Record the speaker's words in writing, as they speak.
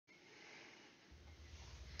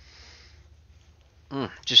Did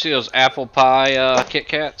you see those apple pie Kit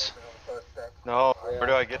Kats? No, where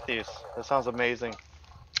do I get these? That sounds amazing.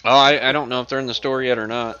 Oh, I don't know if they're in the store yet or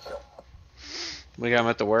not. We got them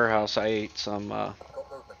at the warehouse. I ate some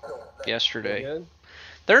yesterday.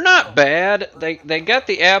 They're not bad. They got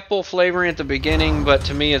the apple flavoring at the beginning, but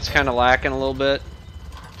to me it's kind of lacking a little bit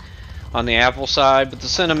on the apple side. But the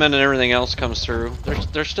cinnamon and everything else comes through.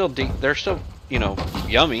 They're still you know,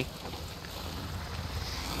 yummy.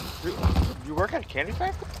 You work at a candy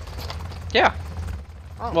factory? Yeah.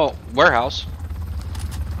 Oh. Well, warehouse.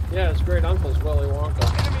 Yeah, his great uncle's Willy Wonka.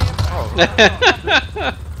 Oh.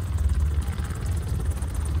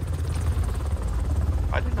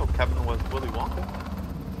 I didn't know Kevin was Willy Wonka.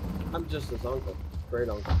 I'm just his uncle. Great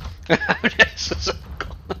uncle. Just his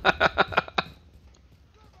uncle.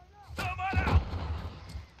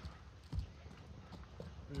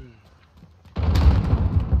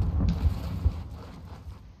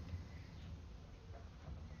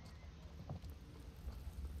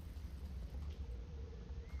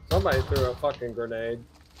 Somebody threw a fucking grenade.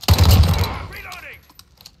 Reloading.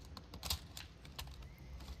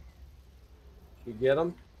 You get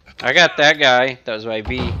him? I got that guy. That was my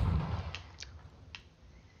B.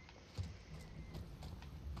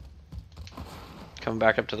 Coming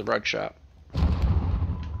back up to the rug shop.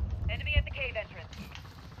 Enemy at the cave entrance.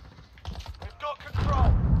 We've got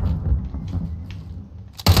control.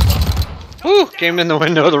 Whew! Came in the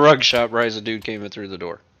window of the rug shop right as a dude came in through the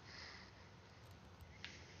door.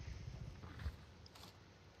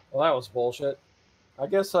 Well, that was bullshit. I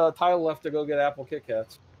guess Tyler left to go get apple Kit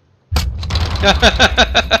Kats.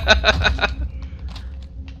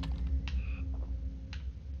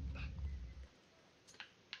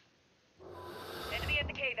 Enemy at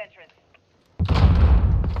the cave entrance.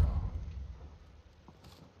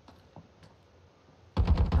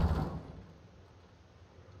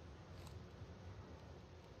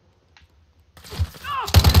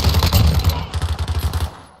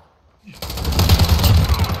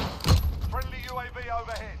 Friendly UAV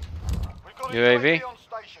overhead. We've got a UAV? on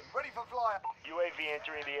station, ready for flyout. UAV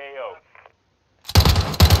entering the AO.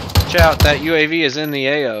 Watch out, that UAV is in the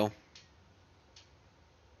AO.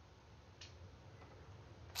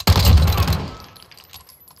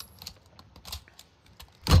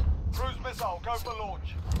 Cruise missile, go for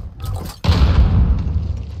launch.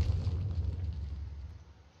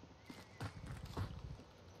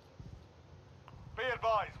 Be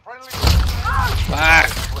advised, friendly. Fuck!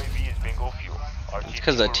 UAV is bingo fuel. It's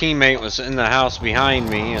because a teammate was in the house behind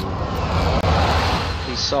me and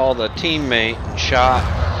he saw the teammate and shot,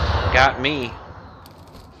 got me.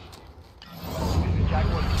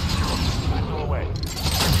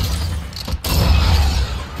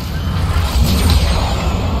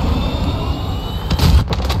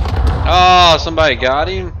 Oh, somebody got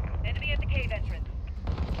him? Enemy at the cave entrance.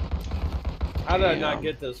 How did I not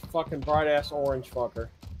get this fucking bright ass orange fucker?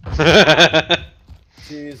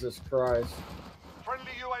 Jesus Christ.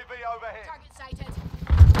 Friendly UAV overhead. Target sighted.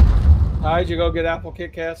 How'd you go get apple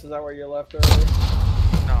Kit Kats? Is that where you left earlier?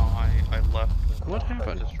 No, I left. What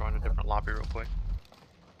happened? I just joined a different lobby real quick.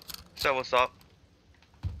 So what's up?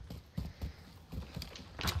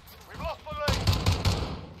 We've lost the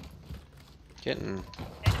lead. Getting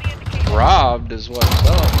Enemy at the cave. robbed is what's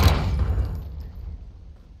up.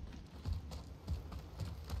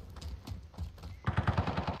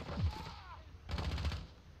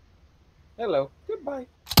 Hello. Goodbye.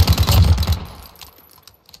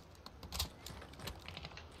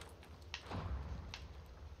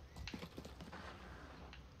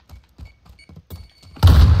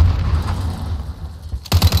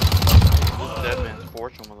 This Dead Man's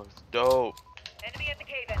Fortune one looks dope. Enemy at the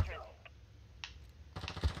cave entrance.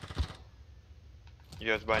 You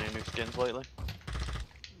guys buy any new skins lately?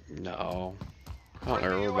 No. I don't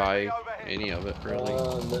ever buy any of it, really.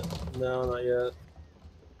 No, not yet.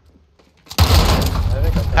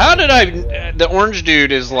 How did the orange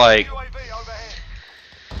dude is like, UAV overhead.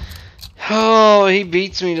 oh, he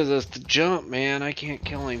beats me to the jump, man. I can't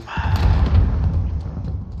kill him.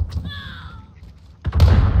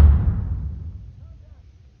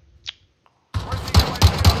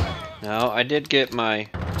 No, I did get my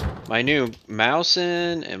new mouse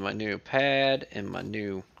in, and my new pad, and my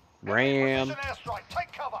new RAM. Precision airstrike,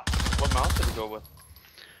 take cover. What mouse did you go with?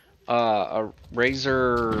 A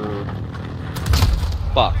Razer.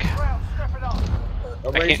 Fuck. Ground, step it up.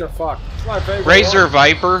 A Razor fuck. It's my favorite Razer one.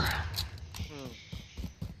 Viper.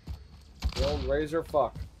 The old Razor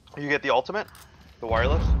fuck. You get the ultimate? The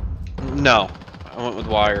wireless? No, I went with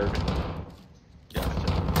wired.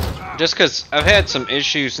 Gotcha. Just because I've had some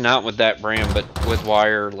issues, not with that brand, but with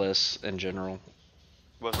wireless in general.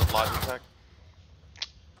 Was it Logitech?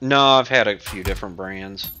 No, I've had a few different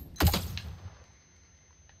brands.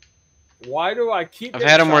 Why do I keep? I've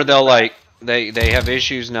had them where they'll like they have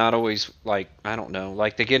issues, not always like I don't know,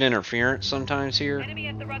 like they get interference sometimes here. Enemy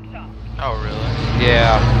at the ruck shop. Oh, really?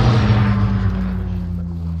 Yeah.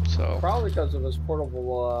 So Probably because of his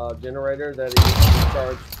portable generator that he used to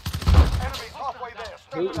charge. Enemy halfway there.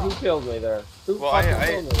 Who killed me there? Who Well, fucking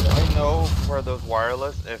killed me there? I know for those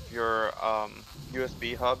wireless, if your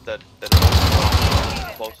USB hub that is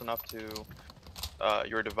close enough to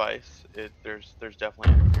your device, there's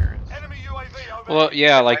definitely interference. Enemy UAV over. well,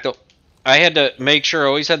 yeah, like I had to make sure I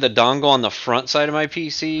always had the dongle on the front side of my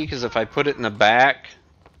PC because if I put it in the back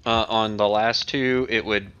on the last two, it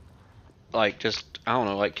would like just I don't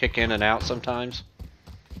know, like kick in and out sometimes.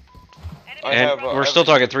 Enemy And at the ruck we're shop. still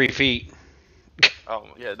talking 3 feet. Oh,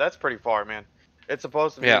 yeah, that's pretty far, man. It's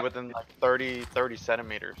supposed to be Yeah. within like 30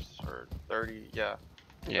 centimeters or 30, yeah.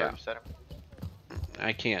 Yeah, 30 centimeters.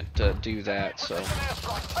 I can't do that. So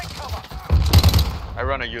Airstrike. Take cover. I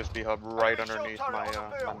run a USB hub right underneath my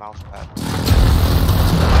my mouse pad.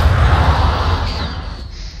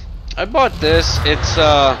 I bought this. It's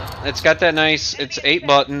got that nice. It's 8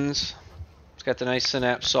 buttons. It's got the nice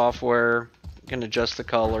Synapse software. You can adjust the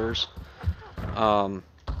colors.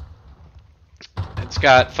 It's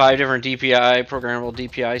got 5 different DPI, programmable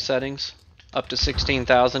DPI settings, up to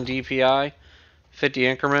 16,000 DPI, 50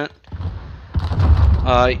 increment.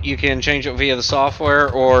 You can change it via the software,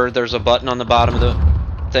 or there's a button on the bottom of the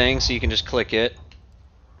thing, so you can just click it,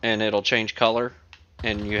 and it'll change color,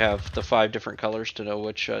 and you have the 5 different colors to know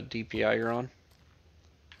which DPI you're on.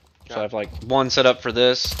 So I have like one set up for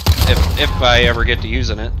this, if I ever get to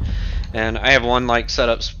using it, and I have one like set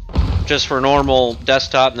up just for normal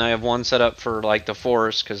desktop, and I have one set up for like the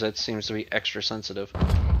forest because it seems to be extra sensitive.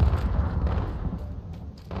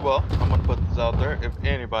 Well, I'm gonna put this out there. If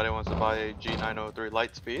anybody wants to buy a G903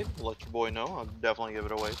 Lightspeed, let your boy know. I'll definitely give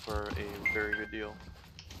it away for a very good deal.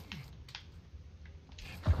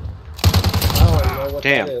 I don't even know what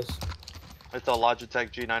Damn. that is. It's a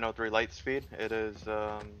Logitech G903 Lightspeed. It is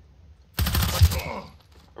a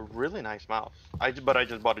really nice mouse. But I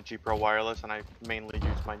just bought a G Pro wireless, and I mainly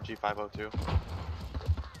use my G502.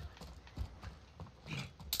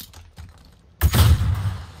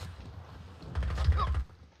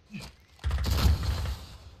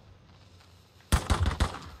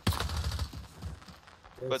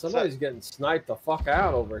 And But somebody's getting sniped the fuck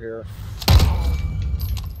out over here.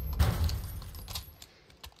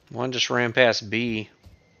 One just ran past B.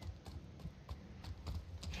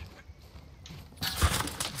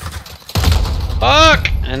 Fuck!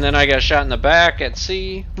 And then I got shot in the back at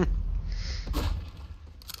C.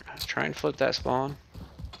 Try and flip that spawn.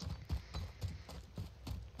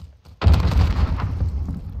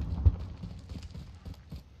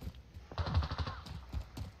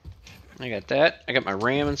 I got that. I got my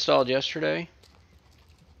RAM installed yesterday.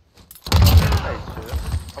 Nice,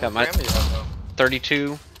 dude. Got my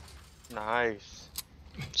 32. Nice.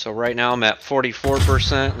 So right now I'm at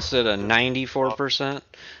 44% instead of 94%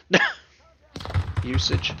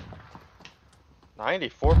 usage.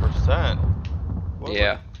 94%.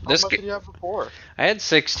 Yeah. How This much did you have before? I had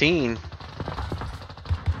 16.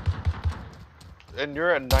 And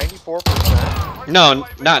you're at 94%? No,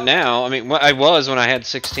 not now. I mean, I was when I had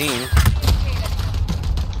 16.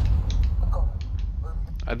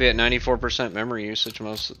 I'd be at 94% memory usage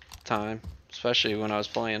most of the time, especially when I was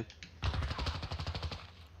playing.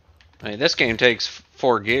 I mean, this game takes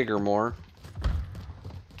 4 gig or more.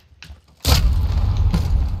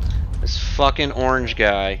 This fucking orange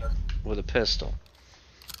guy with a pistol.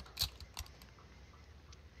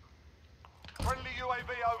 Friendly UAV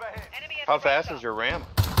overhead. Enemy at How the ruck fast shop. is your RAM?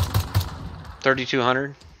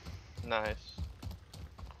 3200. Nice.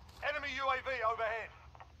 Enemy UAV overhead.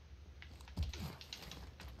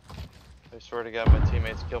 I swear to God, my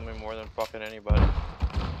teammates kill me more than fucking anybody.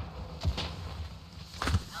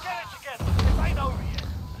 Get it together. This ain't over yet.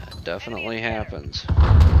 That definitely happens. Enemy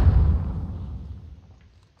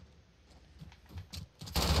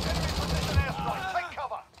precision airstrike. Take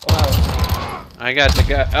cover. Wow. I got the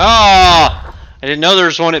guy. Oh! I didn't know there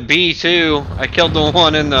was one at B too. I killed the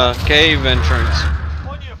one in the cave entrance.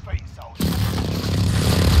 On your feet, soldier.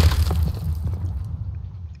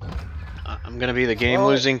 I'm gonna be the game Well,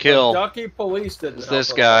 losing the kill. Ducky police didn't It's help this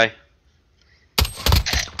us. guy.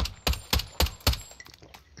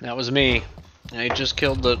 That was me. I just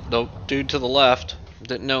killed the dude to the left.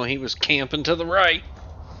 Didn't know he was camping to the right.